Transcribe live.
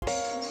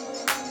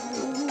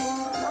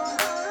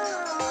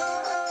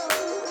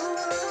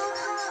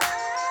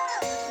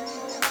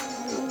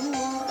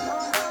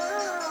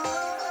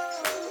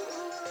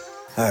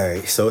All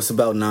right, so it's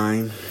about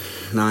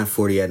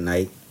 9:40 at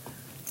night.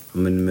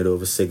 I'm in the middle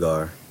of a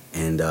cigar,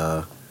 and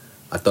I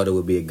thought it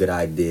would be a good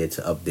idea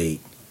to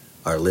update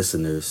our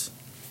listeners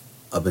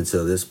up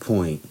until this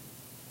point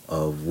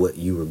of what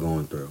you were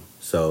going through.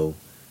 So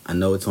I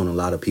know it's on a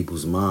lot of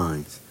people's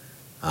minds,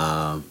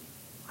 how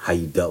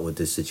you dealt with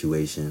this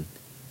situation,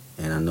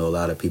 and I know a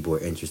lot of people are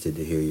interested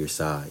to hear your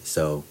side.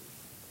 So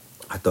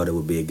I thought it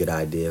would be a good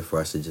idea for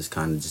us to just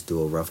kind of just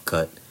do a rough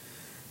cut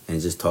and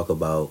just talk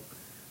about,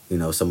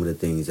 some of the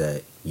things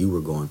that you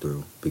were going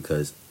through,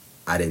 because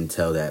I didn't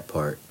tell that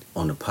part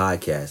on the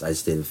podcast. I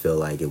just didn't feel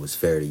like it was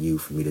fair to you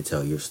for me to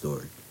tell your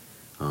story.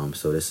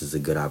 So this is a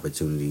good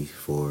opportunity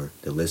for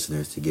the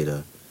listeners to get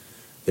a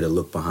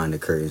look behind the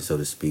curtain, so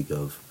to speak,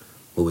 of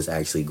what was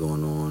actually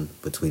going on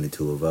between the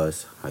two of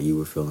us, how you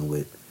were feeling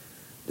with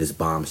this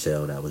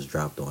bombshell that was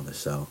dropped on us.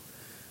 So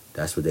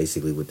that's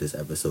basically what this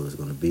episode is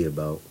going to be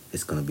about.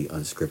 It's going to be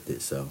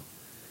unscripted, so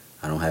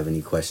I don't have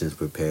any questions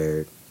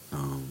prepared.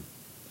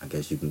 I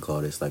guess you can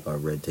call this like our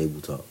red table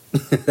talk.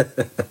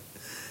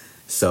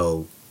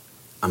 So,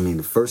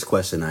 the first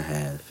question I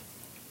have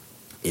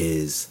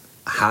is,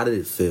 how did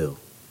it feel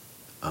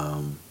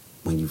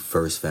when you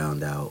first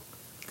found out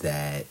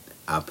that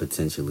I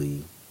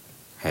potentially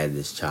had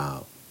this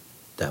child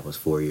that was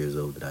 4 years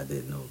old that I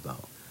didn't know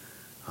about?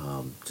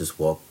 Just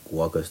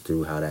walk us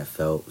through how that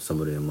felt, some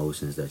of the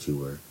emotions that you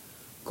were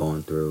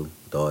going through,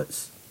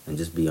 thoughts, and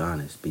just be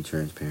honest, be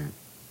transparent.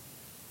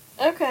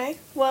 Okay,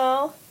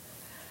 well,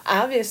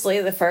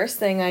 obviously the first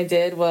thing I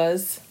did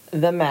was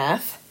the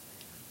math.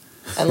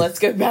 And let's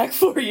go back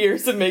 4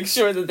 years and make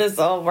sure that this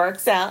all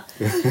works out.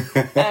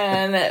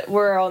 And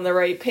we're on the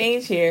right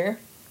page here.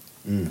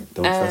 Don't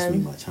trust me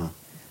much, huh?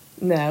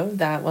 No,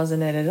 that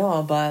wasn't it at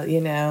all. But,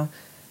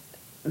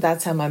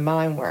 that's how my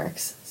mind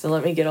works. So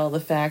let me get all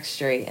the facts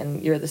straight,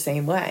 and you're the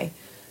same way.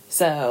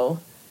 So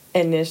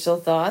initial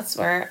thoughts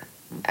were,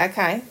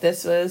 okay,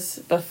 this was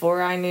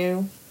before I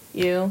knew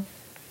you.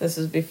 This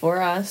was before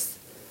us.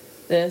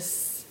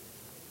 This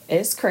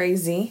is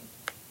crazy,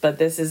 but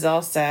this is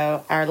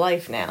also our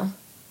life now.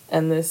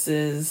 And this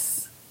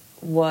is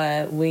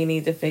what we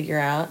need to figure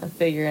out and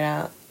figure it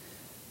out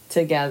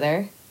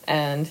together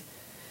and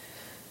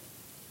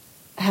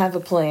have a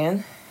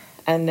plan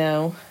and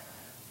know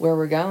where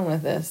we're going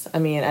with this.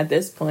 At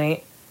this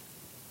point,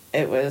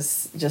 it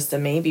was just a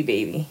maybe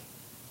baby.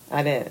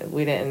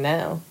 We didn't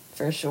know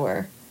for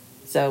sure.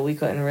 So we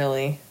couldn't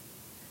really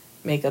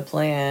make a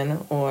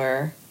plan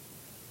or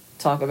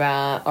talk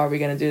about, are we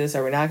going to do this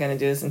or we're not going to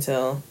do this,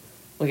 until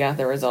we got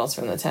the results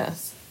from the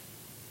test.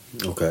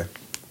 Okay.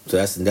 So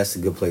that's a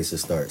good place to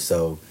start.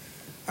 So,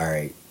 all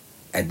right,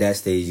 at that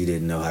stage you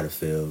didn't know how to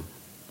feel.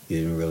 You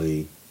didn't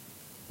really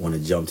want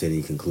to jump to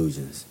any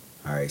conclusions.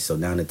 All right, so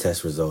now the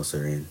test results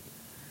are in.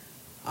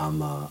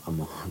 I'm a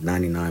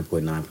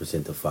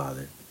 99.9% the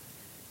father.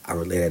 I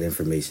relay that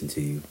information to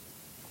you.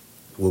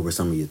 What were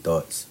some of your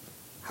thoughts?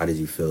 How did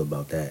you feel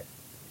about that?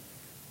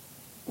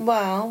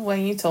 Well,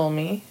 when you told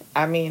me,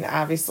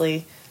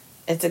 obviously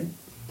it's a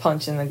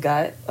punch in the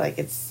gut. Like,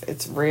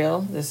 it's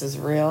real. This is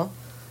real.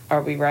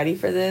 Are we ready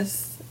for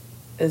this?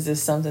 Is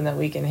this something that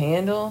we can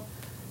handle?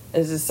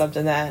 Is this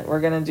something that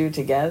we're going to do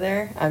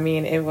together? It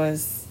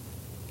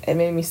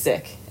made me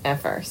sick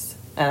at first.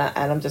 And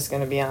I'm just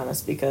going to be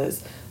honest,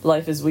 because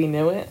life as we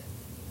knew it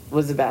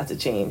was about to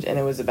change, and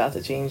it was about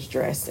to change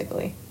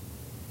drastically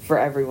for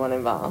everyone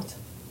involved.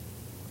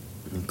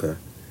 Okay.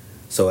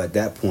 So at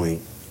that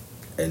point,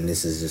 and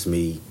this is just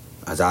me,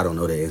 as I don't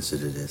know the answer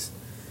to this,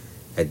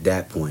 at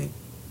that point,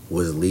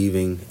 was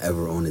leaving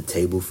ever on the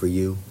table for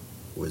you?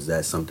 Was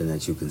that something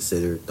that you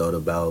considered, thought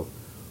about,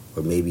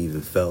 or maybe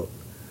even felt,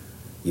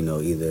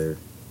 either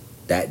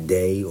that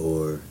day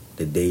or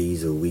the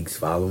days or weeks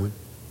following?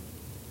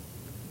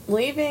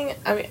 Leaving,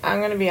 I'm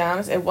going to be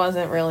honest, it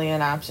wasn't really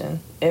an option.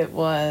 It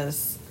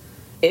was,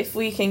 if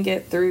we can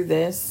get through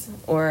this,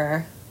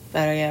 or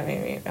better yet,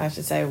 maybe I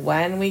should say,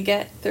 when we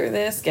get through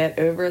this, get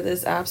over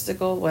this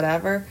obstacle,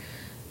 whatever.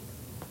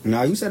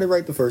 No, you said it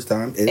right the first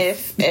time.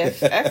 If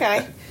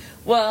okay.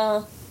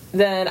 Well,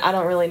 then I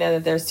don't really know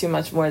that there's too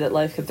much more that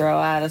life could throw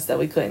at us that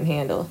we couldn't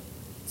handle.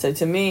 So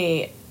to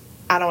me,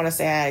 I don't want to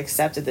say I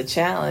accepted the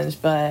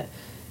challenge, but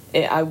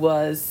I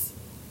was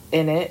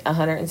in it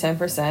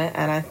 110%,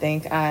 and I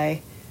think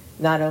I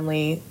not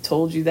only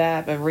told you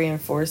that, but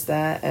reinforced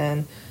that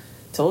and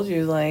told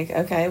you, like,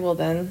 okay, well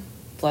then,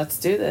 let's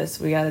do this.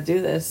 We got to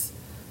do this.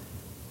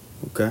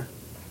 Okay.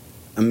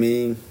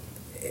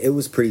 It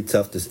was pretty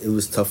tough. It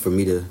was tough for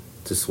me to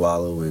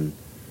swallow and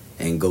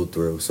go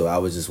through. So I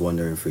was just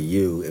wondering for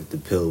you if the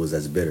pill was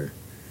as bitter.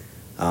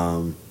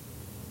 Now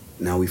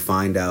we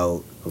find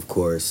out, of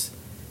course,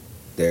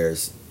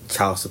 there's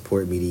child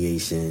support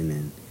mediation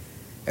and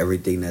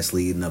everything that's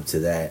leading up to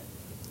that.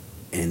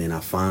 And then I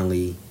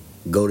finally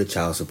go to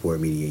child support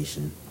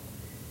mediation,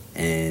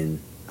 and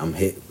I'm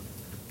hit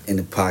in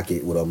the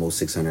pocket with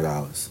almost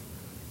 $600.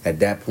 At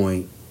that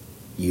point,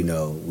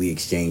 we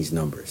exchange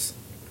numbers,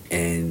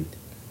 and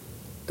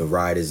the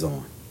ride is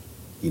on.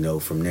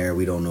 From there,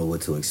 we don't know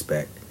what to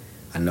expect.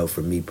 I know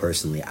for me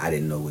personally, I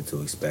didn't know what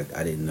to expect.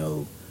 I didn't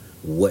know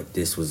what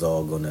this was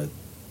all going to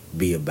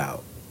be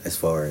about, as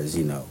far as,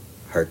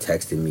 her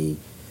texting me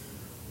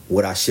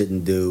what I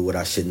shouldn't do, what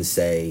I shouldn't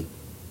say,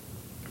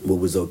 what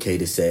was okay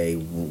to say,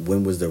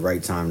 when was the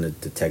right time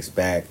to text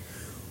back,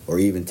 or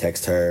even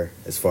text her,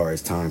 as far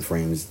as time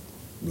frames,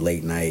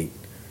 late night,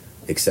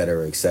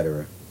 etc.,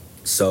 etc.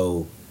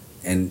 So,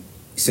 and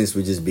since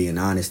we're just being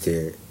honest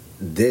here,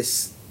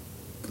 this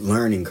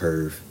learning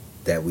curve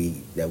that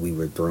we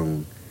were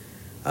thrown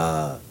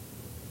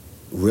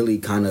really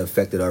kind of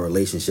affected our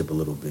relationship a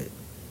little bit.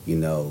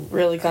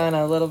 Really kind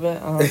of a little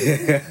bit.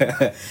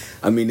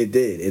 I mean, it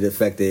did. It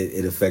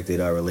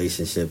affected our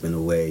relationship in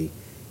a way,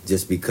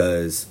 just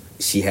because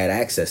she had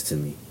access to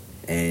me,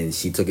 and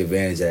she took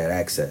advantage of that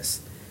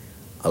access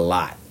a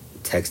lot,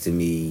 texting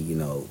me,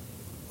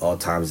 all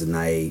times of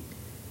night,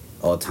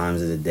 all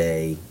times of the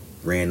day,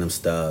 random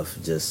stuff,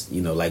 just,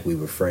 like we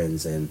were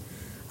friends. And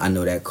I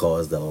know that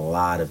caused a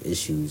lot of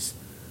issues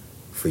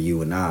for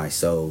you and I.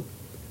 So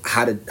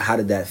how did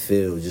that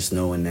feel, just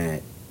knowing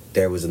that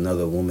there was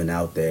another woman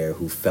out there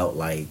who felt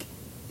like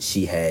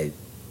she had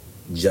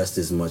just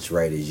as much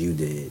right as you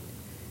did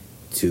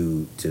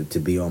to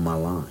be on my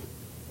line?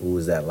 What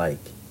was that like?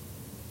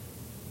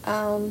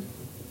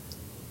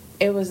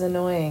 It was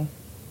annoying.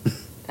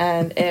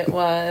 And it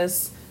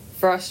was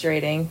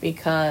frustrating,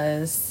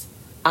 because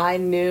I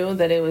knew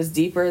that it was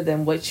deeper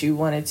than what you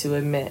wanted to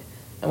admit.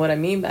 And what I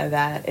mean by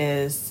that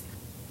is,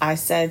 I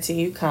said to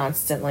you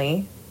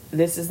constantly,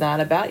 this is not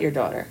about your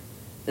daughter.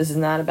 This is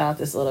not about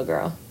this little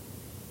girl.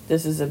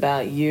 This is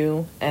about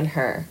you and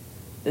her.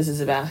 This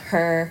is about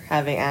her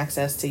having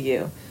access to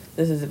you.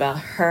 This is about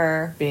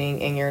her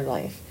being in your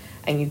life.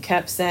 And you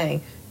kept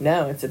saying,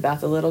 no, it's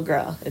about the little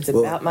girl. It's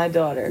about my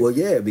daughter. Well,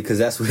 yeah, because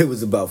that's what it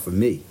was about for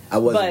me. I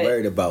wasn't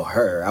worried about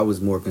her. I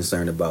was more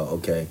concerned about,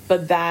 okay.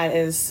 But that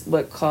is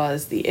what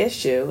caused the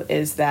issue,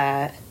 is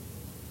that,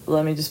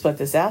 let me just put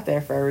this out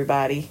there for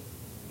everybody,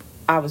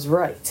 I was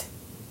right.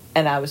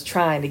 And I was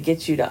trying to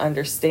get you to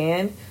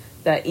understand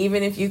that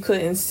even if you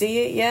couldn't see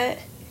it yet,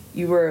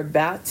 you were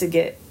about to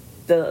get,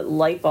 the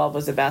light bulb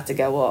was about to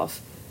go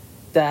off,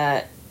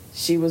 that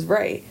she was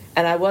right.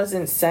 And I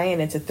wasn't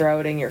saying it to throw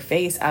it in your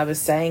face. I was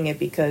saying it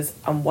because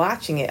I'm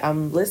watching it.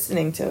 I'm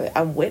listening to it.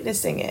 I'm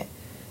witnessing it.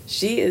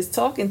 She is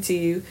talking to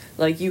you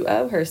like you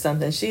owe her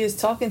something. She is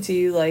talking to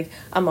you like,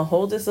 I'm going to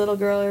hold this little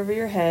girl over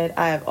your head.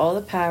 I have all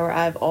the power.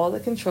 I have all the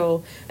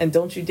control. And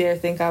don't you dare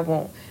think I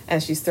won't.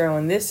 And she's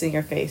throwing this in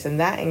your face and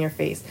that in your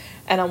face.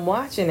 And I'm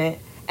watching it.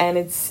 And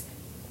it's,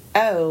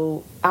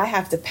 oh, I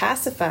have to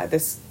pacify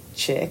this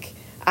chick.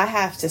 I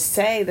have to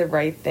say the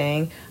right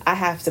thing. I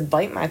have to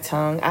bite my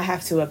tongue. I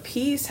have to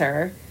appease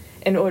her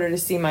in order to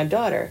see my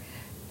daughter.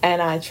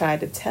 And I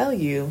tried to tell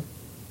you,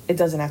 it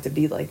doesn't have to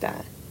be like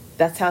that.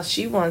 That's how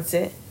she wants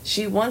it.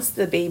 She wants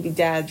the baby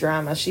dad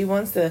drama. She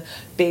wants the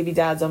baby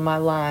dad's on my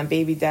line.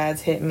 Baby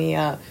dad's hitting me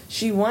up.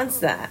 She wants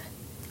that.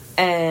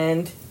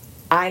 And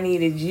I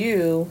needed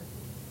you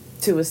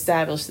to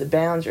establish the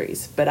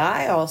boundaries. But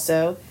I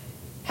also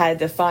had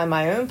to find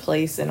my own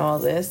place in all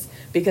this,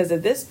 because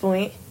at this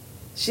point,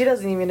 she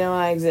doesn't even know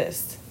I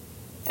exist.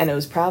 And it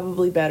was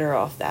probably better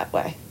off that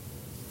way.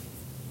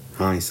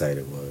 Hindsight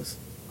it was.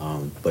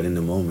 But in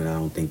the moment, I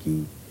don't think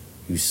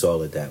you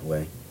saw it that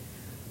way.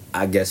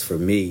 I guess for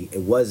me,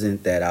 it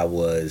wasn't that I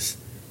was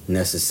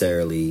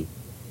necessarily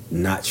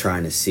not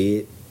trying to see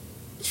it.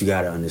 But you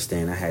got to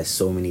understand, I had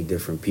so many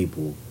different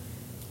people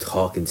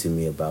talking to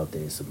me about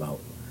this,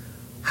 about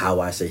how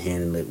I should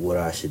handle it, what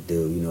I should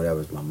do. There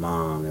was my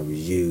mom, there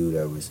was you,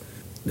 there was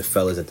the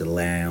fellas at the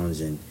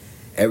lounge, and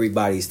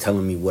everybody's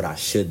telling me what I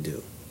should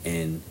do.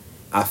 And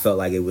I felt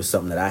like it was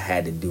something that I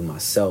had to do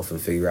myself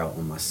and figure out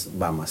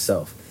by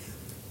myself.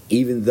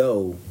 Even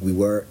though we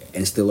were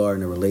and still are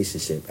in a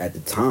relationship, at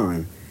the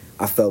time,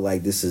 I felt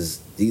like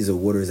these are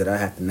waters that I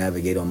have to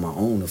navigate on my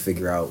own to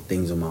figure out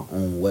things on my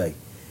own way.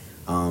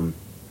 And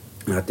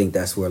I think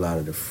that's where a lot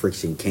of the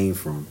friction came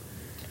from.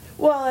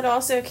 Well, it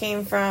also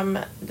came from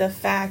the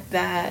fact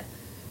that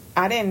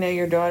I didn't know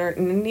your daughter,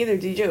 neither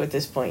did you at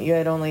this point. You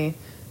had only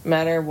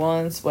met her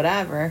once,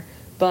 whatever.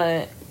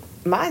 But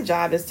my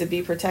job is to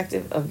be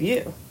protective of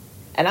you.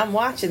 And I'm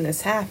watching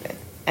this happen.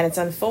 And it's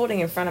unfolding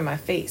in front of my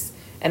face.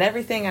 And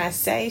everything I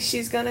say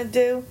she's going to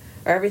do,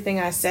 or everything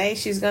I say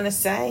she's going to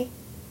say,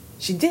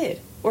 she did,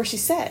 or she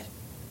said.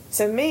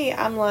 So me,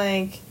 I'm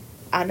like,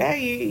 I know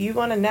you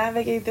want to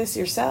navigate this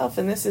yourself,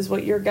 and this is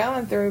what you're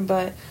going through,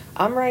 but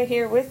I'm right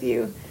here with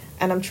you,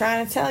 and I'm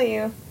trying to tell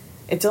you,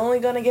 it's only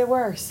going to get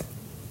worse.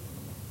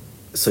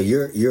 So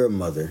you're a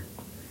mother.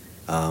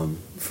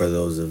 For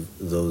those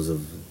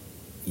of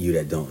you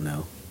that don't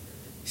know,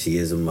 she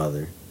is a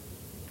mother.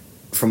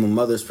 From a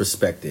mother's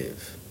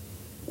perspective,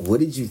 what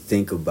did you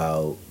think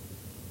about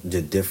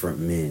the different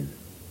men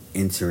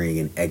entering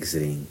and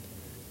exiting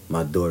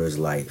my daughter's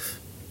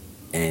life,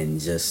 and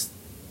just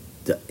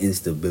the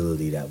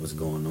instability that was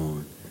going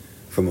on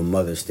from a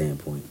mother's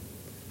standpoint?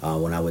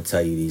 When I would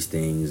tell you these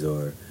things,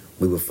 or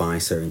we would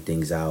find certain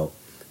things out,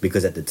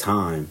 because at the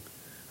time,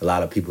 a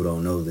lot of people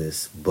don't know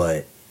this,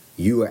 but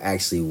you are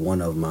actually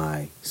one of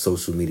my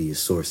social media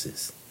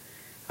sources.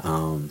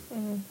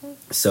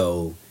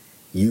 So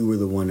you were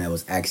the one that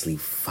was actually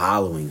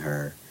following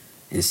her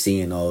and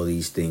seeing all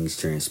these things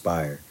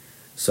transpire.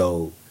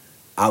 So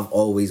I've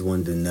always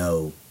wanted to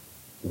know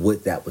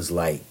what that was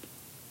like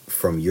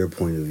from your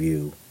point of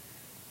view,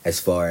 as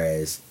far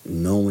as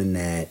knowing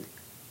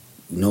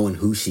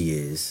who she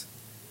is,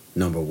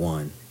 number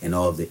one, and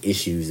all of the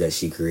issues that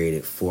she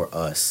created for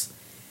us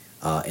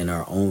in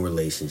our own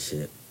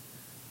relationship.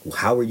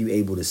 How were you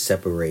able to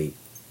separate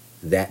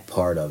that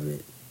part of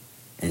it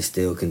and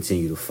still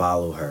continue to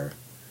follow her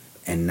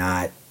and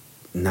not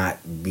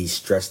be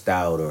stressed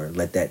out or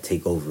let that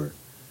take over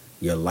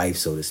your life,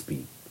 so to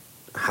speak?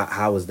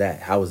 How was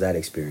that? How was that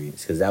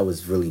experience? Because that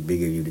was really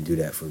big of you to do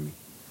that for me.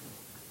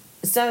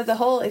 So the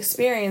whole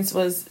experience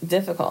was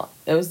difficult.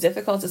 It was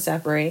difficult to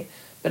separate,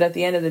 but at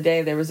the end of the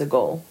day, there was a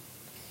goal.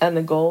 And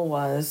the goal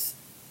was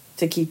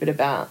to keep it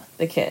about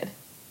the kid.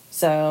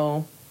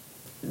 So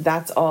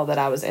that's all that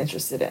I was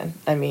interested in.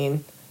 I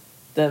mean,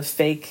 the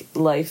fake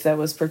life that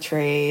was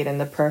portrayed and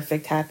the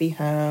perfect happy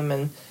home,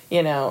 and,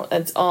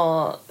 it's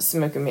all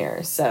smoke and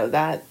mirrors. So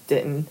that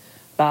didn't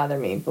bother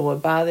me. But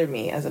what bothered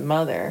me as a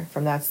mother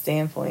from that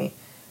standpoint,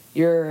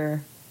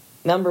 your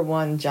number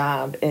one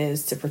job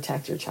is to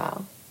protect your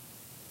child.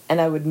 And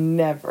I would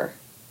never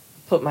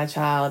put my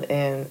child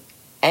in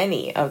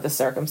any of the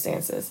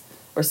circumstances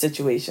or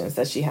situations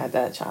that she had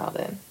that child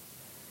in.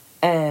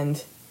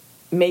 And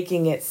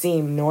making it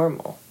seem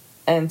normal.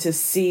 And to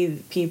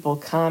see people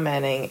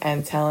commenting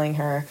and telling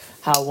her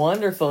how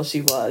wonderful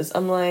she was,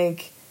 I'm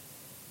like,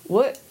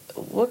 what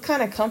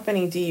kind of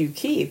company do you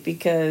keep?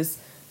 Because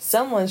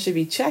someone should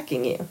be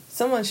checking you.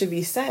 Someone should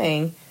be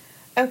saying,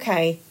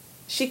 okay,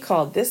 she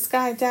called this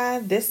guy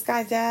dad, that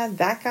guy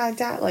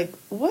dad. Like,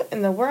 what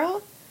in the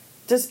world?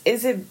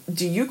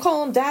 Do you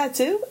call him dad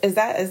too? Is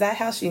that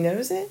how she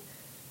knows it?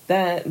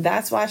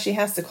 That's why she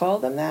has to call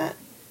them that?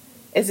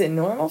 Is it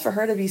normal for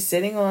her to be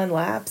sitting on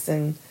laps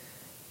and,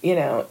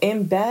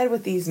 in bed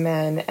with these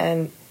men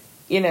and,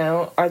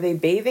 are they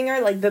bathing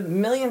her? Like, the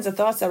millions of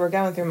thoughts that were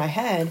going through my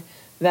head,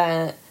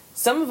 that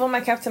some of them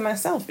I kept to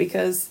myself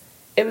because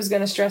it was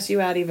going to stress you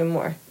out even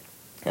more.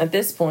 At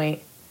this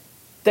point,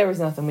 there was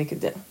nothing we could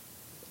do.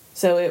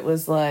 So it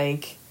was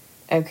like,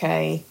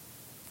 okay,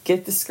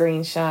 get the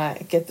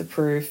screenshot, get the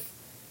proof,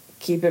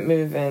 keep it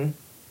moving,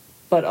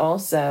 but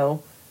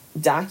also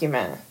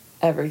document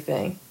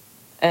everything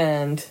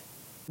and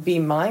be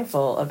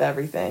mindful of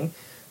everything,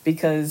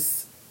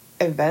 because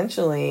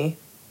eventually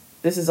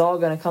this is all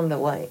going to come to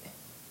light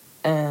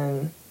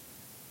and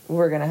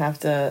we're going to have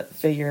to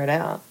figure it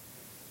out.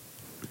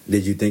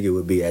 Did you think it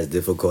would be as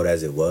difficult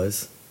as it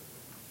was?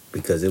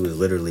 Because it was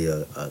literally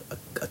a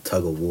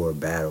tug-of-war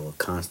battle, a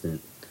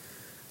constant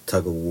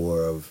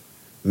tug-of-war of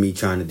me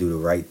trying to do the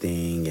right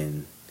thing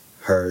and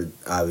her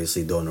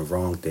obviously doing the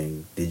wrong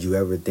thing. Did you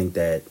ever think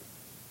that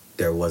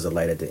there was a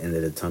light at the end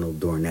of the tunnel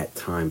during that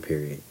time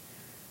period?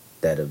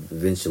 That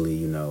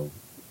eventually,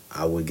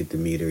 I would get to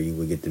meet her, you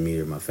would get to meet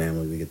her, my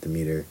family would get to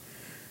meet her,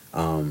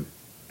 and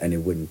it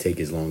wouldn't take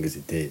as long as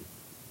it did.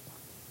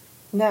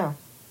 No,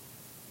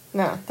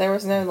 there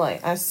was no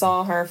light. I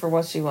saw her for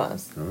what she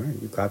was. All right,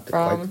 you're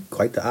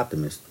quite the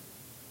optimist.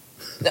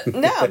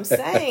 No, I'm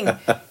saying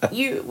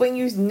when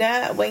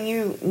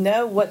you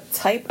know what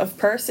type of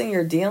person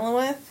you're dealing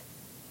with,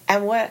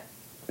 and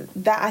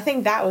I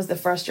think that was the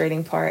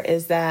frustrating part,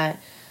 is that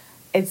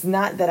it's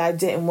not that I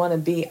didn't want to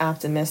be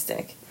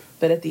optimistic,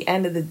 but at the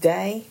end of the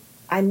day,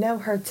 I know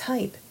her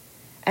type,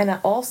 and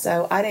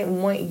I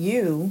didn't want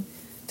you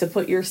to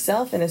put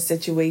yourself in a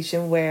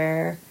situation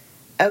where,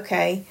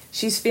 okay,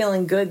 she's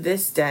feeling good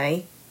this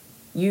day.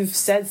 You've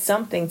said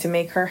something to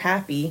make her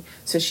happy,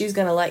 so she's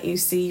going to let you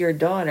see your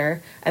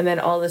daughter, and then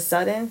all of a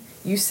sudden,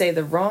 you say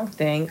the wrong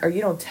thing, or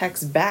you don't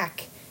text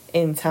back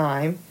in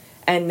time,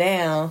 and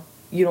now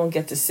you don't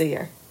get to see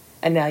her.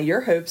 And now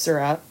your hopes are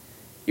up,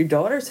 your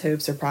daughter's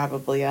hopes are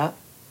probably up,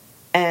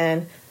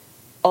 and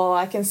all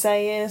I can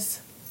say is,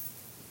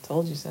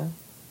 told you so.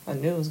 I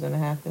knew it was going to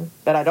happen,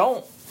 but I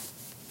don't.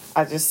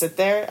 I just sit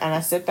there, and I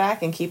sit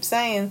back and keep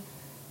saying,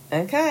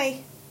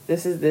 okay,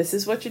 this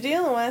is what you're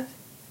dealing with.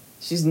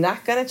 She's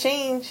not going to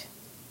change.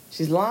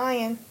 She's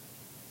lying.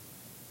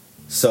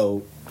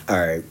 So, all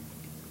right.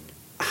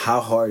 How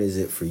hard is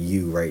it for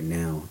you right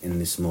now in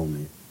this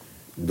moment,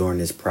 during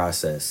this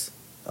process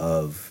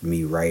of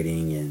me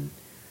writing and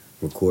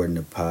recording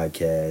a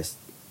podcast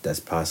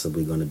that's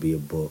possibly going to be a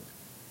book?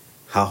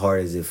 How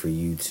hard is it for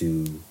you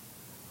to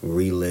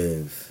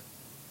relive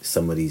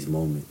some of these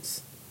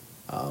moments?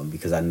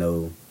 Because I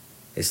know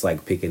it's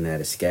like picking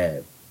at a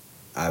scab.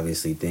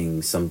 Obviously,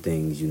 some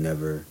things you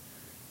never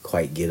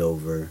quite get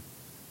over.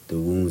 The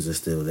wounds are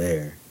still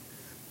there,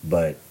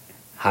 but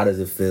how does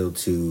it feel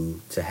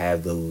to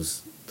have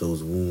those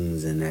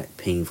wounds in that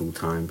painful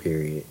time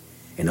period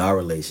in our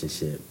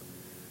relationship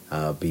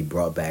be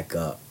brought back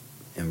up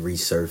and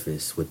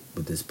resurface with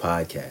this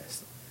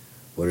podcast?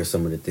 What are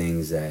some of the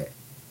things that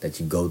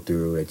you go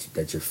through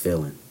that you're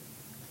feeling?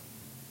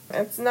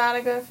 It's not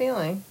a good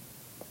feeling.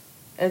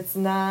 It's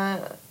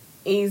not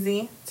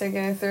easy to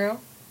go through.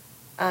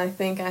 I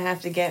think I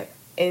have to get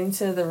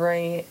into the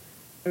right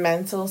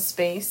mental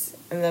space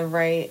and the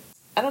right,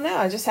 I don't know,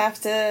 I just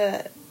have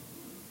to,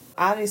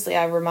 obviously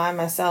I remind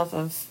myself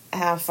of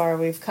how far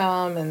we've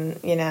come and,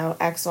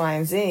 X, Y,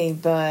 and Z,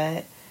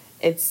 but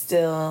it's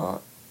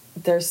still,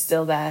 there's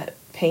still that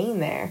pain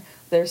there.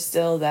 There's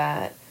still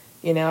that,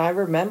 I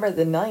remember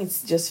the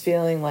nights just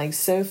feeling like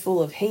so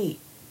full of hate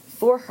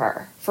for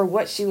her, for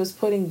what she was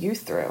putting you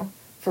through,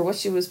 for what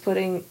she was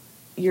putting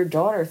your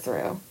daughter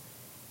through.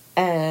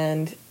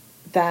 And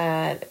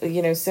that,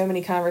 so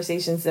many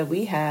conversations that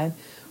we had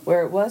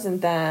where it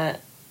wasn't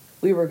that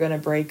we were going to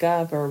break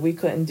up or we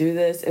couldn't do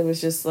this. It was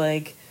just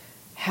like,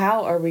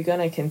 how are we going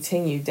to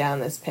continue down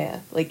this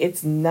path? Like,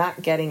 it's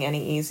not getting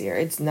any easier.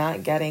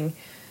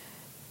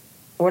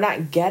 We're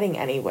not getting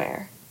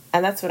anywhere.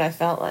 And that's what I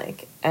felt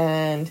like.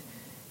 And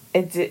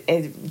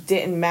it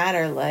didn't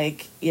matter,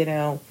 like,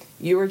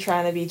 you were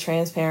trying to be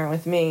transparent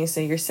with me,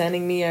 so you're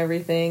sending me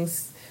everything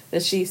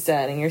that she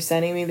said, and you're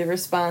sending me the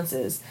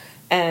responses.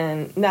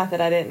 And not that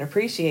I didn't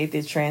appreciate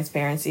the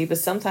transparency, but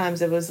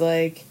sometimes it was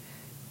like,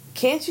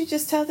 can't you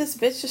just tell this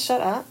bitch to shut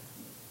up?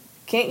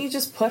 Can't you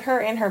just put her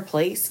in her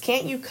place?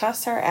 Can't you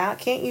cuss her out?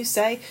 Can't you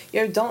say,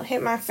 don't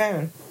hit my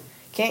phone?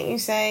 Can't you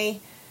say,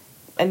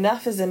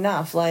 enough is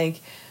enough?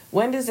 Like,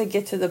 when does it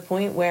get to the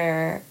point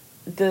where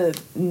the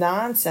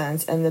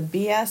nonsense and the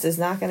BS is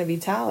not going to be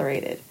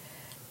tolerated?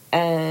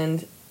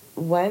 And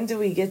when do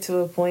we get to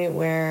a point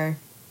where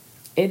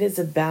it is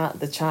about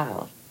the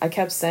child? I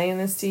kept saying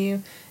this to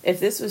you. If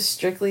this was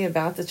strictly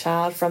about the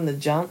child from the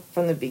jump,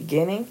 from the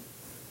beginning,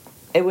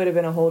 it would have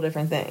been a whole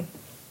different thing.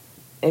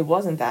 It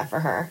wasn't that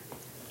for her.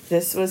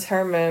 This was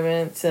her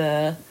moment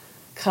to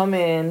come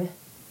in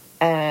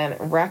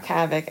and wreak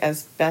havoc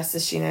as best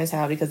as she knows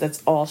how, because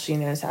that's all she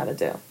knows how to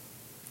do.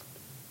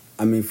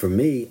 I mean, for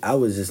me, I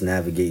was just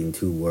navigating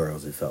two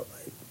worlds, it felt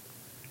like.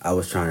 I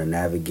was trying to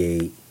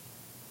navigate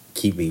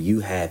keeping you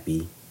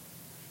happy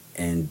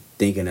and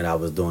thinking that I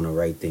was doing the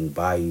right thing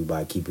by you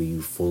by keeping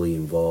you fully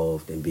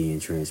involved and being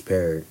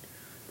transparent,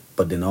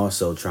 but then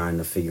also trying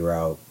to figure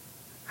out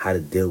how to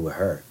deal with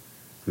her.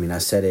 I mean, I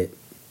said it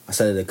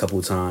a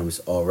couple times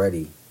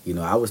already.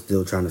 I was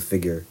still trying to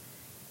figure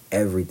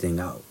everything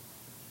out.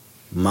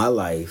 My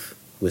life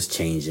was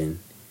changing.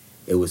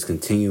 It was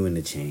continuing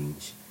to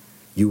change.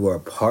 You were a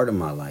part of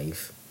my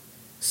life.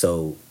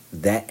 So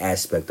that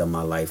aspect of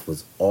my life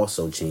was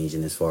also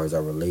changing as far as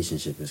our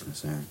relationship is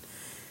concerned.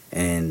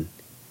 And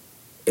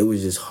it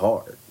was just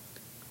hard.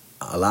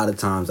 A lot of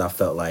times I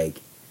felt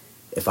like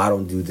if I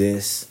don't do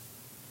this,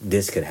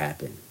 this could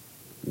happen.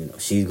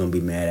 She's going to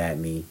be mad at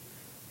me,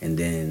 and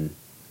then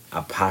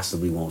I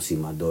possibly won't see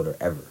my daughter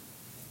ever.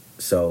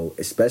 So,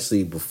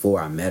 especially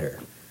before I met her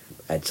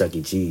at Chuck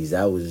E. Cheese,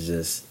 that was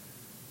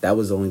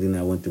the only thing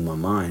that went through my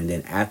mind. And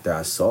then after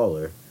I saw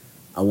her,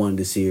 I wanted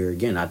to see her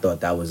again. I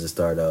thought that was the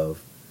start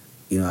of,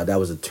 that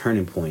was a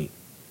turning point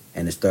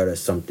and the start of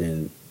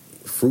something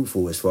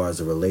fruitful as far as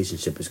the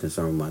relationship is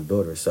concerned with my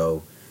daughter.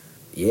 So,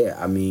 yeah,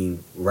 I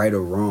mean, right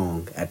or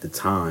wrong at the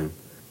time,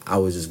 I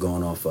was just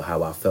going off of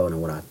how I felt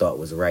and what I thought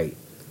was right.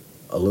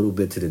 A little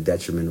bit to the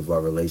detriment of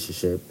our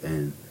relationship,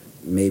 and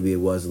maybe it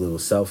was a little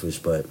selfish,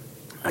 but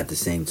at the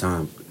same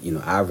time,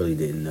 I really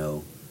didn't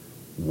know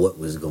what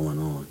was going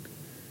on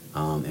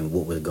and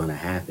what was going to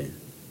happen,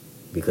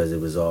 because it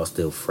was all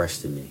still fresh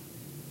to me.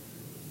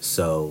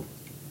 So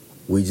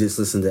we just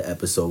listened to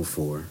episode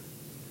 4.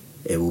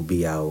 It will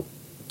be out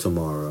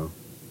tomorrow.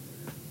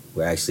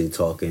 We're actually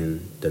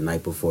talking the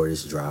night before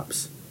this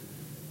drops.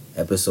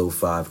 Episode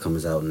 5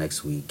 comes out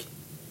next week.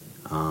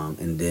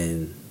 And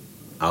then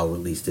I'll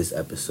release this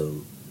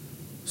episode.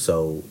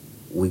 So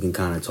we can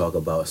kind of talk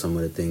about some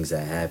of the things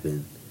that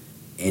happened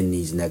in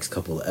these next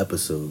couple of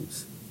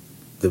episodes.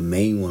 The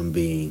main one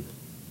being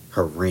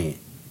her rant.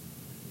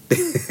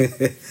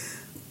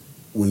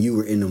 When you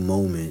were in the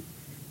moment,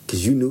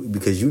 because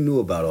you knew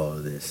about all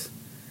of this.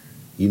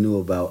 You knew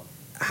about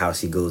how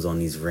she goes on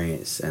these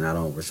rants and I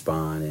don't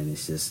respond, and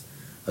it's just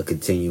a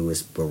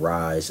continuous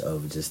barrage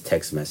of just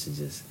text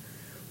messages.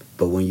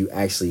 But when you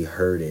actually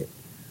heard it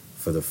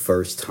for the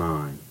first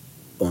time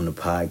on the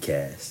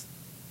podcast,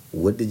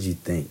 what did you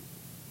think?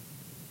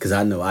 Because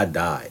I know I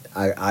died.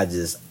 I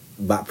just,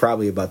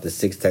 probably about the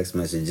 6th text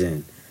message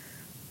in,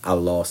 I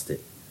lost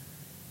it.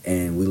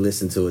 And we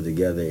listened to it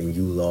together, and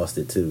you lost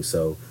it too.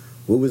 So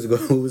what was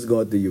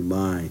going through your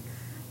mind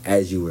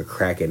as you were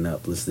cracking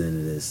up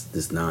listening to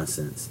this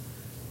nonsense?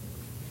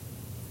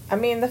 I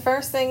mean, the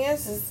first thing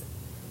is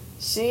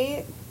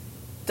she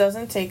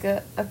doesn't take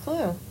a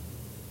clue.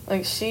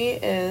 Like, she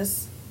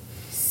is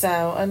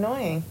so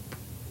annoying.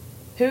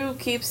 Who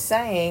keeps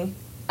saying,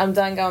 I'm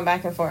done going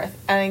back and forth,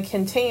 and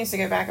continues to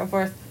go back and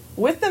forth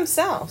with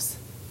themselves,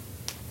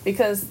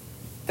 because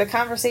the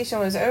conversation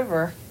was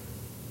over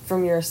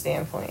from your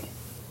standpoint.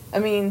 I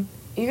mean,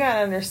 you gotta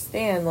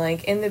understand,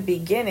 like, in the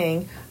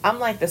beginning, I'm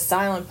like the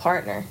silent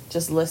partner,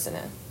 just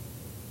listening,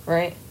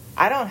 right?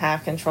 I don't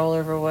have control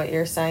over what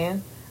you're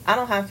saying. I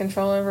don't have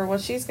control over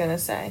what she's gonna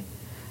say.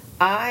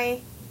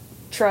 I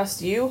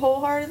trust you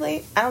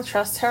wholeheartedly. I don't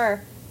trust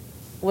her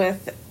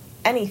with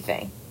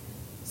anything.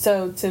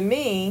 So to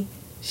me,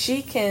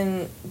 she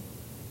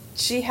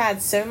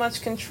had so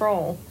much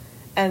control,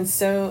 and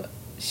so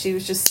she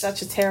was just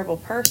such a terrible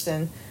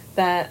person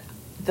that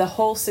the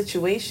whole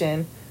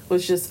situation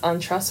was just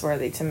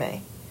untrustworthy to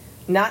me.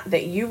 Not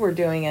that you were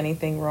doing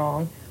anything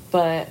wrong,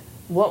 but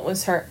what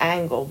was her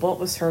angle? What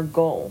was her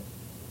goal?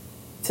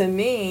 To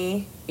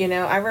me,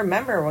 I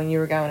remember when you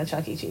were going to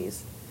Chuck E.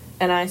 Cheese,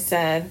 and I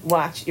said,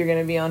 watch, you're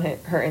going to be on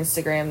her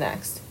Instagram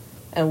next.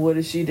 And what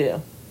did she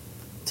do?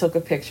 Took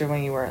a picture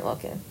when you weren't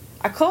looking.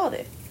 I called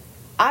it.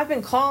 I've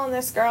been calling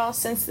this girl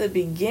since the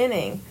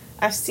beginning.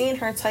 I've seen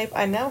her type.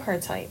 I know her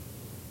type.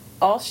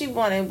 All she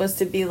wanted was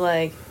to be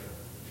like,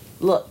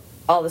 look,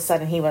 all of a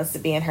sudden he wants to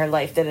be in her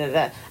life,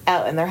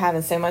 out, and they're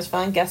having so much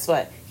fun. Guess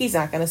what? He's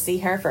not going to see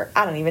her for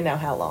I don't even know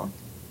how long.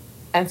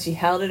 And she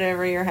held it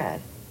over your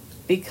head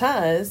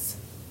because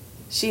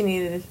she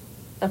needed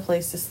a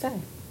place to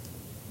stay.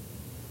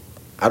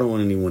 I don't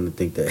want anyone to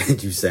think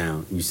that you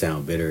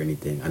sound bitter or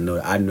anything.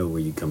 I know where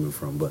you're coming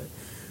from, but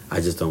I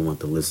just don't want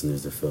the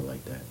listeners to feel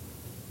like that.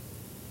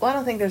 Well, I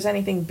don't think there's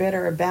anything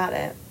bitter about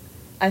it.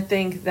 I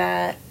think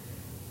that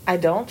I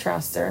don't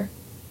trust her.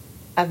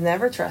 I've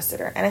never trusted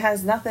her. And it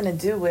has nothing to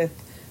do with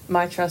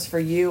my trust for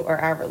you or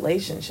our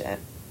relationship.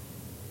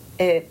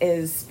 It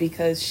is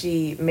because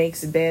she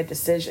makes bad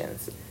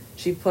decisions.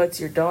 She puts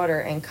your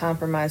daughter in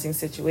compromising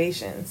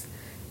situations.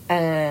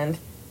 And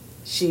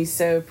she's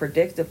so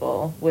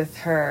predictable with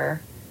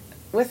her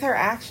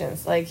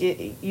actions. Like,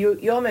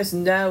 you almost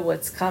know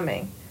what's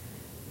coming.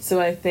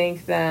 So I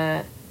think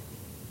that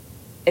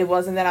it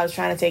wasn't that I was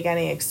trying to take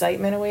any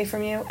excitement away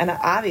from you. And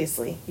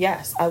obviously,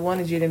 yes, I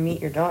wanted you to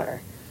meet your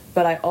daughter.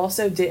 But I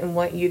also didn't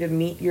want you to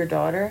meet your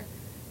daughter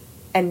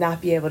and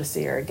not be able to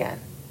see her again.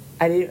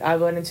 I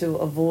wanted to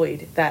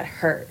avoid that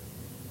hurt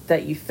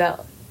that you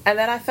felt. And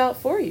that I felt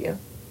for you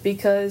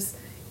because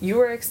you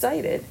were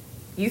excited.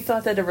 You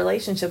thought that a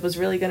relationship was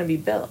really going to be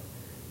built.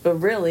 But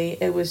really,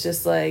 it was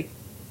just like,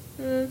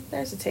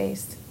 there's a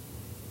taste.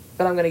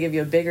 But I'm going to give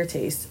you a bigger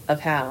taste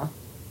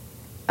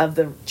of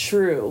the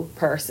true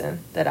person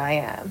that I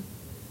am.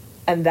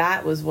 And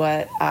that was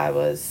what I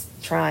was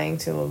trying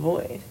to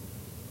avoid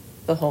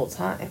the whole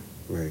time.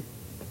 Right.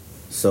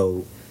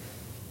 So,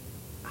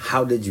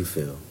 how did you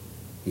feel?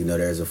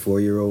 There's a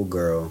 4-year-old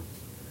girl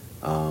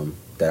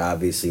that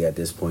obviously at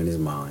this point is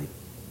mine.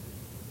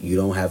 You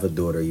don't have a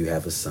daughter, you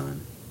have a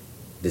son.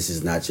 This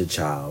is not your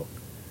child.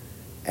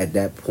 At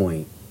that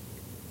point,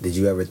 did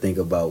you ever think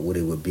about what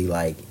it would be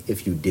like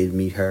if you did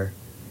meet her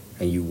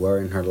and you were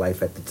in her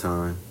life at the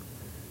time?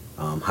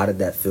 How did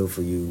that feel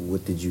for you?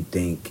 What did you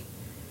think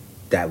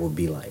that would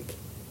be like?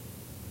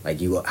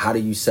 How do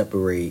you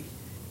separate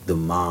the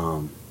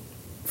mom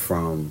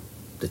from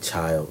the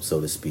child,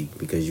 so to speak?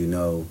 Because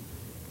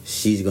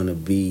she's going to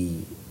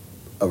be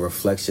a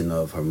reflection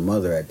of her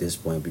mother at this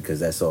point because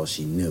that's all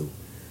she knew.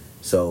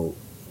 So,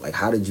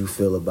 how did you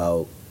feel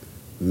about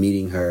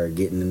meeting her,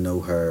 getting to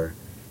know her,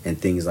 and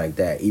things like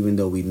that? Even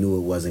though we knew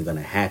it wasn't going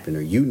to happen,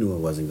 or you knew it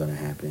wasn't going to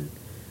happen,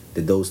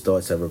 did those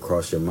thoughts ever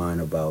cross your mind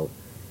about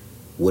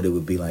what it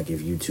would be like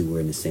if you two were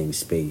in the same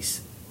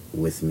space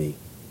with me?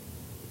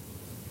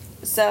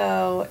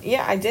 So,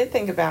 yeah, I did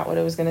think about what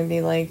it was going to be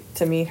like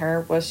to meet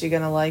her. Was she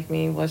going to like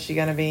me? Was she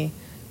going to be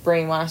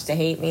brainwashed to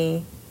hate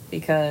me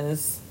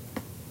because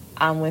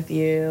I'm with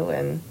you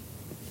and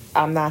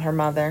I'm not her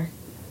mother?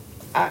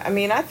 I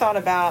mean, I thought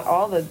about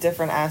all the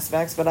different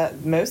aspects,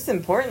 but most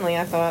importantly,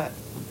 I thought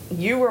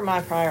you were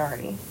my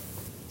priority.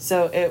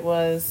 So it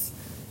was,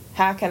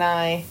 how can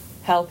I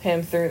help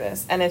him through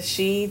this? And if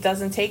she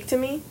doesn't take to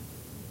me,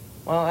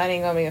 well, that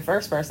ain't going to be the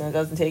first person that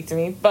doesn't take to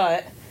me,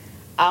 but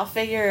I'll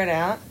figure it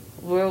out.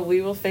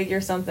 We will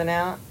figure something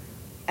out,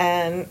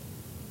 and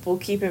we'll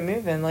keep it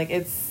moving.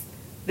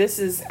 This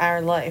is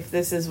our life.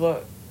 This is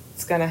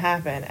what's going to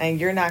happen, and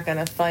you're not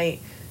going to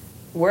fight.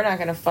 We're not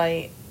going to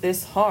fight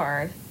this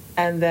hard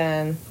and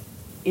then,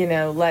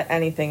 let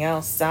anything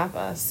else stop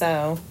us.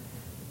 So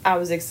I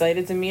was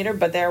excited to meet her,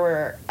 but there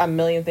were a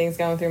million things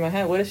going through my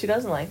head. What if she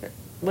doesn't like her?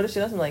 What if she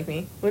doesn't like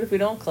me? What if we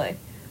don't click?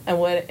 And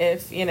what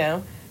if,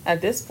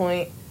 at this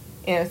point,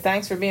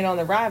 thanks for being on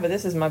the ride, but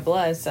this is my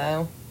blood,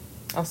 so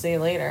I'll see you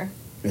later.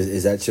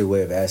 Is that your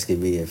way of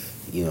asking me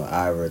if,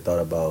 I ever thought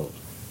about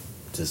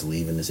just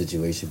leaving the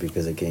situation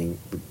because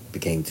it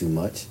became too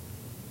much?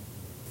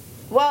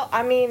 Well,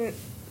 I mean,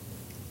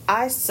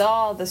 I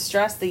saw the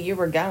stress that you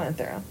were going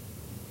through.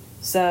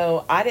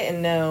 So I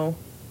didn't know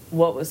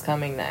what was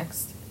coming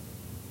next.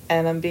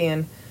 And I'm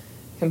being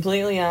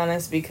completely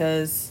honest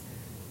because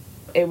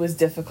it was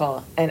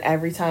difficult. And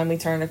every time we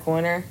turned a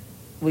corner,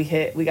 we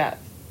got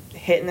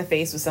hit in the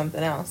face with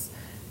something else.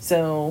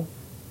 So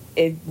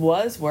it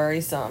was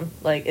worrisome.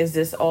 Is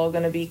this all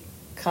going to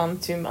become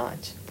too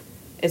much?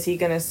 Is he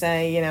going to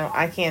say,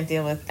 I can't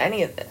deal with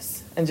any of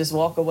this and just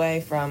walk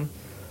away from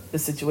the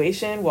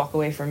situation, walk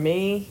away from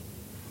me?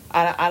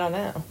 I don't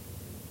know.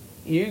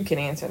 You can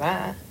answer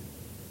that.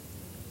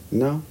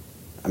 No.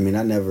 I mean,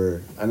 I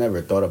never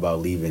thought about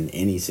leaving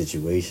any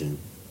situation.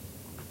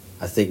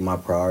 I think my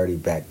priority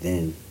back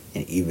then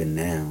and even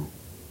now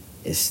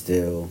is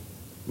still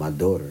my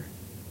daughter.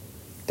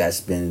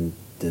 That's been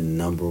the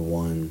number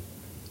one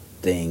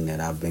thing that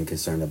I've been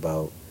concerned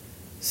about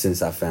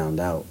since I found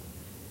out.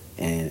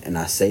 And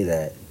I say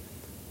that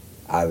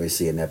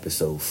obviously in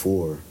episode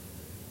 4,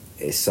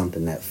 it's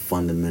something that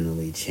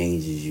fundamentally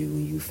changes you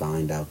when you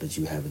find out that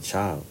you have a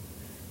child.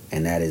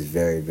 And that is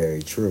very,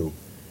 very true.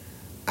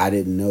 I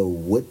didn't know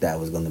what that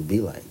was going to be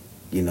like.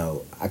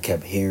 I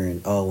kept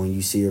hearing, oh, when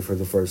you see her for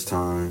the first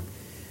time,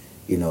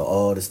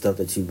 all the stuff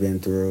that you've been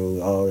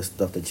through, all the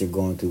stuff that you're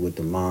going through with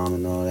the mom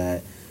and all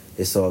that,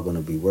 it's all going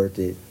to be worth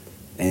it.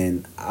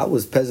 And I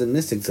was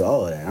pessimistic to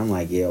all of that. I'm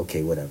like, yeah,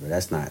 okay, whatever.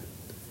 That's not,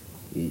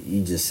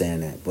 you just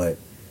saying that. But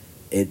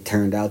it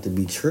turned out to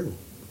be true.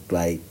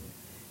 Like,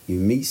 you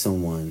meet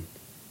someone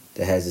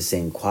that has the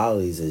same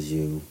qualities as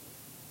you,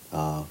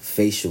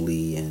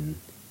 facially and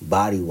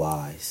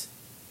body-wise,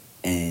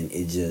 and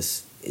it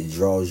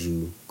draws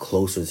you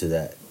closer to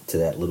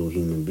that little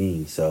human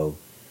being. So,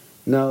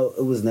 no,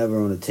 it was never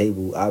on the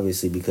table,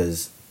 obviously,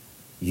 because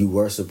you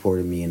were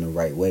supporting me in the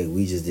right way.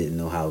 We just didn't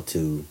know how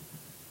to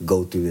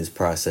go through this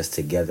process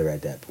together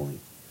at that point.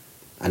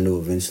 I knew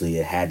eventually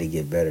it had to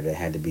get better. There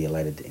had to be a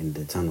light at the end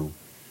of the tunnel.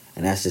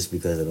 And that's just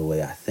because of the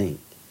way I think.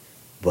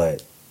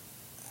 But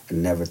I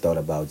never thought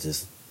about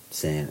just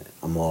saying,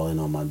 I'm all in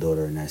on my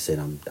daughter and that's it.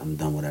 I'm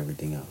done with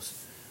everything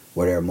else.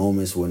 Were there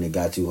moments when it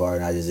got too hard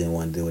and I just didn't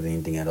want to deal with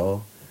anything at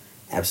all?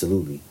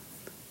 Absolutely.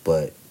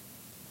 But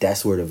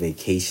that's where the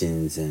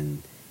vacations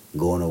and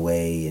going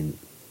away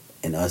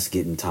and us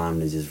getting time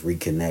to just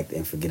reconnect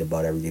and forget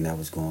about everything that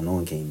was going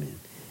on came in.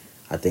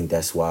 I think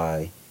that's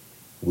why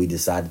we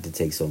decided to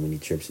take so many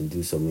trips and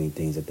do so many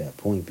things at that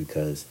point,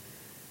 because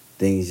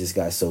things just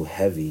got so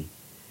heavy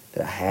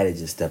that I had to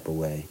just step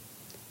away.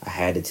 I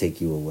had to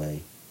take you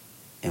away.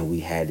 And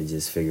we had to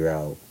just figure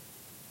out,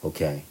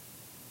 okay,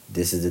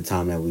 this is the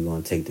time that we're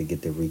going to take to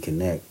get to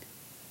reconnect.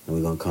 And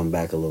we're going to come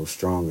back a little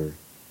stronger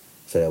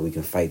so that we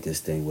can fight this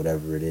thing,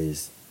 whatever it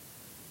is.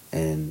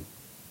 And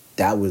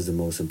that was the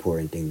most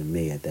important thing to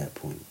me at that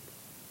point.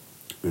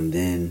 And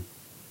then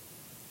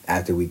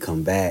after we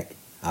come back,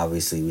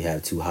 obviously we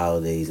have 2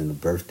 holidays and a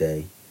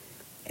birthday,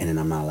 and then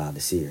I'm not allowed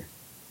to see her.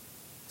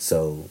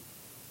 So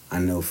I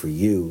know for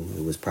you,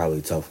 it was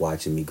probably tough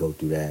watching me go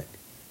through that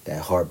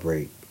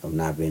heartbreak of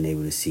not being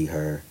able to see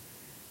her,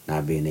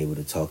 not being able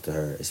to talk to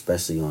her,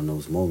 especially in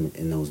those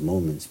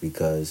moments,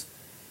 because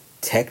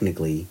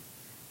technically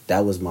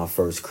that was my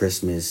first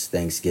Christmas,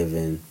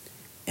 Thanksgiving,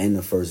 and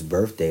the first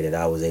birthday that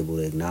I was able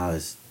to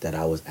acknowledge that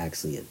I was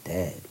actually a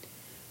dad,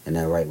 and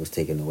that right was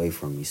taken away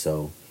from me.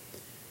 So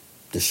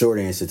the short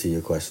answer to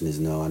your question is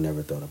no, I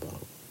never thought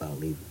about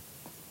leaving.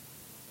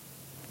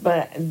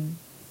 But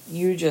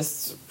you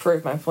just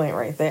proved my point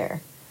right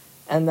there.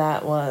 And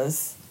that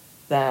was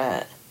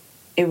that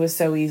it was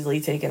so easily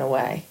taken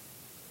away.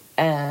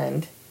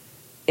 And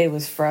it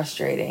was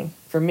frustrating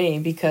for me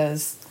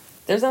because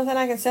there's nothing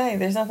I can say.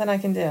 There's nothing I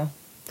can do.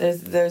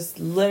 There's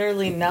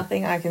literally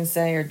nothing I can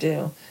say or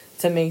do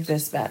to make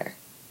this better.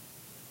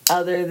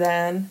 Other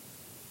than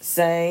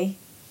say,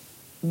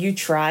 you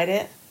tried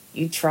it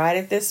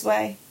this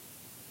way,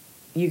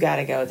 you got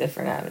to go a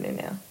different avenue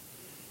now.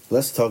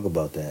 Let's talk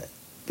about that,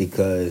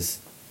 because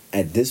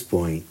at this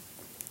point,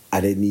 I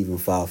didn't even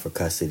file for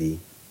custody,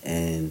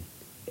 and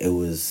it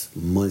was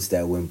months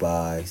that went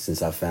by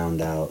since I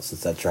found out,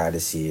 since I tried to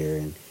see her,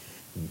 and,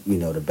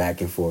 the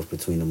back and forth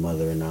between the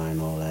mother and I and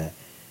all that.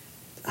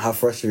 How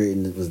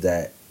frustrating was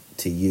that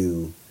to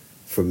you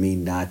for me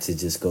not to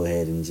just go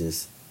ahead and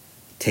just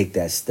take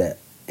that step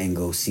and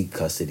go seek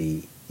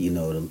custody, in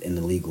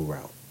the legal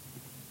route?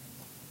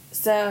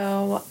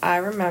 So I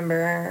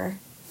remember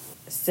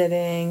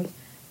sitting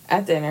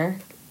at dinner,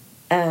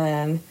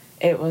 and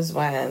it was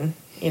when,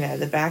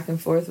 the back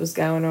and forth was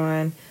going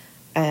on,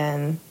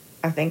 and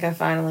I think I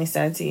finally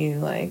said to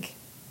you,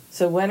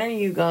 so when are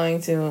you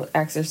going to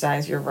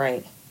exercise your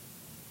right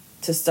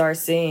to start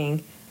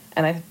seeing?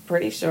 And I'm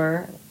pretty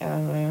sure, I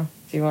don't know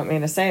if you want me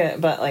to say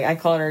it, but I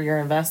called her your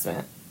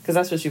investment, because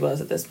that's what she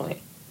was at this point.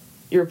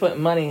 You were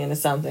putting money into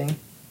something,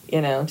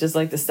 just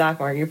like the stock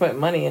market. You're putting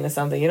money into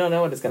something. You don't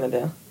know what it's going to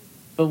do.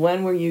 But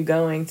when were you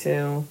going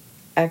to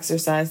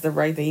exercise the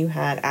right that you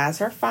had as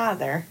her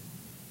father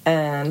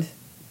and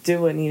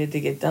do what needed to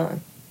get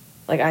done?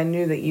 I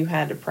knew that you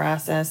had to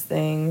process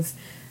things,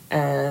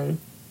 and,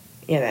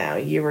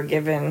 you were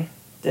giving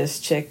this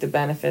chick the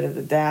benefit of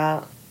the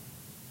doubt.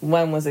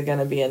 When was it going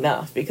to be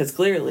enough? Because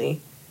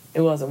clearly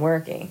it wasn't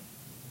working.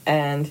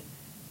 And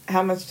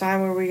how much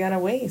time were we going to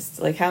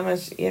waste? How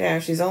much,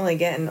 she's only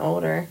getting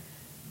older.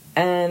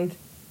 And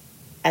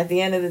at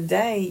the end of the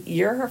day,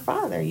 you're her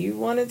father. You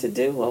wanted to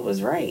do what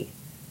was right.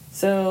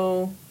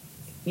 So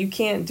you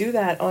can't do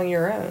that on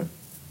your own,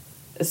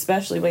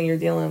 especially when you're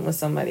dealing with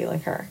somebody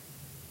like her.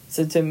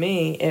 So to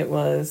me, it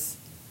was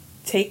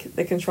take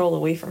the control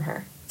away from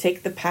her.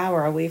 Take the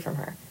power away from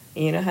her.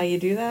 And you know how you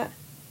do that?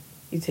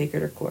 You take her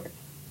to court.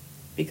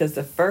 Because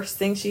the first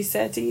thing she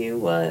said to you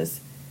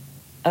was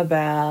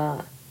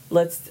about,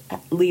 let's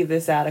leave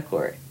this out of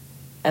court.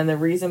 And the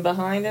reason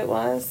behind it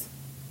was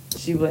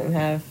she wouldn't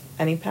have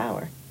any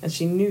power. And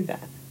she knew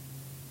that.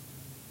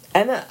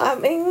 And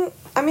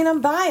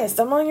I'm biased.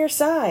 I'm on your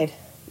side.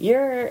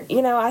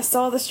 I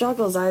saw the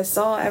struggles. I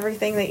saw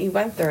everything that you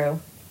went through,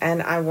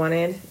 and I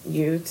wanted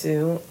you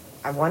to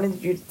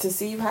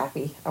see you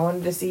happy. I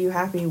wanted to see you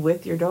happy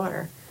with your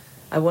daughter.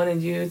 I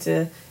wanted you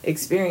to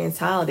experience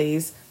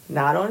holidays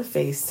not on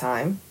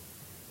FaceTime,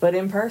 but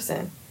in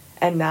person,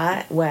 and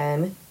not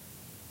when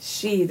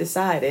she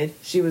decided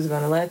she was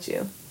going to let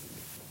you,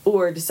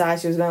 or decide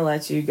she was going to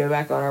let you go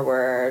back on her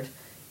word.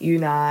 You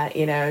not,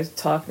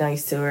 talk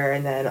nice to her,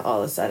 and then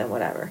all of a sudden,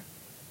 whatever.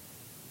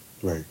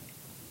 Right.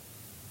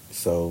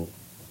 So,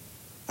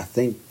 I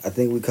think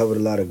we covered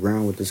a lot of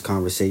ground with this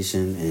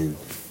conversation, and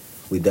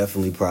we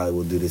definitely probably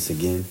will do this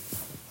again.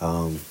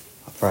 I'll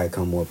probably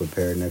come more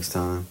prepared next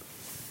time.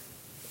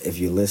 If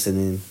you're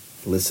listening,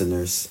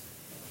 listeners,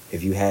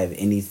 if you have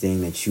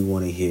anything that you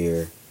want to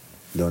hear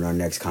during our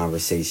next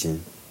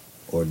conversation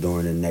or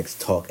during the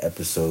next talk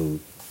episode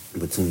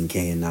between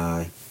Kay and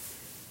I,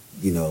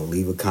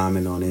 leave a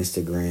comment on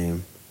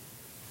Instagram.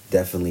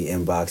 Definitely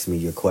inbox me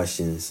your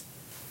questions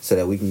so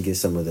that we can get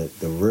some of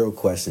the real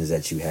questions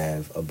that you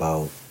have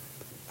about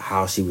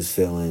how she was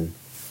feeling,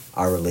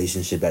 our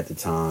relationship at the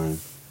time,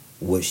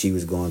 what she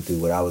was going through,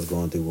 what I was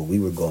going through, what we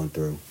were going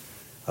through,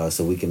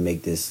 so we can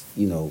make this,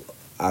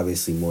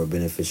 obviously more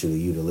beneficial to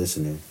you, the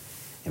listener,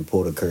 and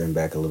pull the curtain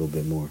back a little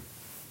bit more.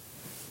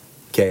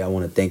 Kay, I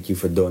want to thank you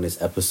for doing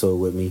this episode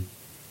with me,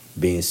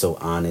 being so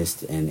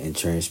honest and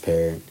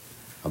transparent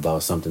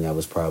about something that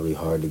was probably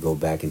hard to go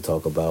back and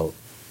talk about.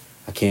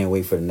 I can't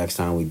wait for the next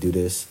time we do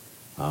this.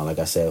 Like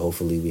I said,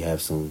 hopefully we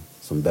have some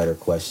better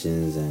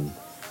questions and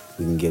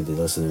we can give the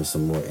listeners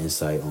some more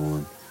insight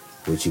on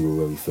what you were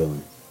really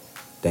feeling.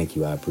 Thank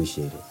you. I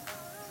appreciate it.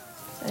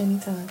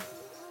 Anytime.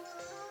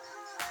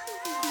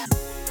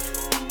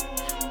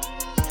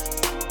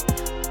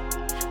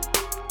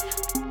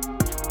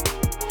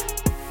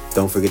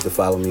 Don't forget to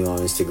follow me on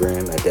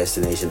Instagram at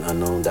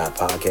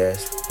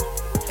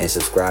destinationunknown.podcast and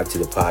subscribe to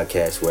the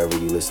podcast wherever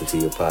you listen to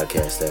your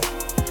podcast at.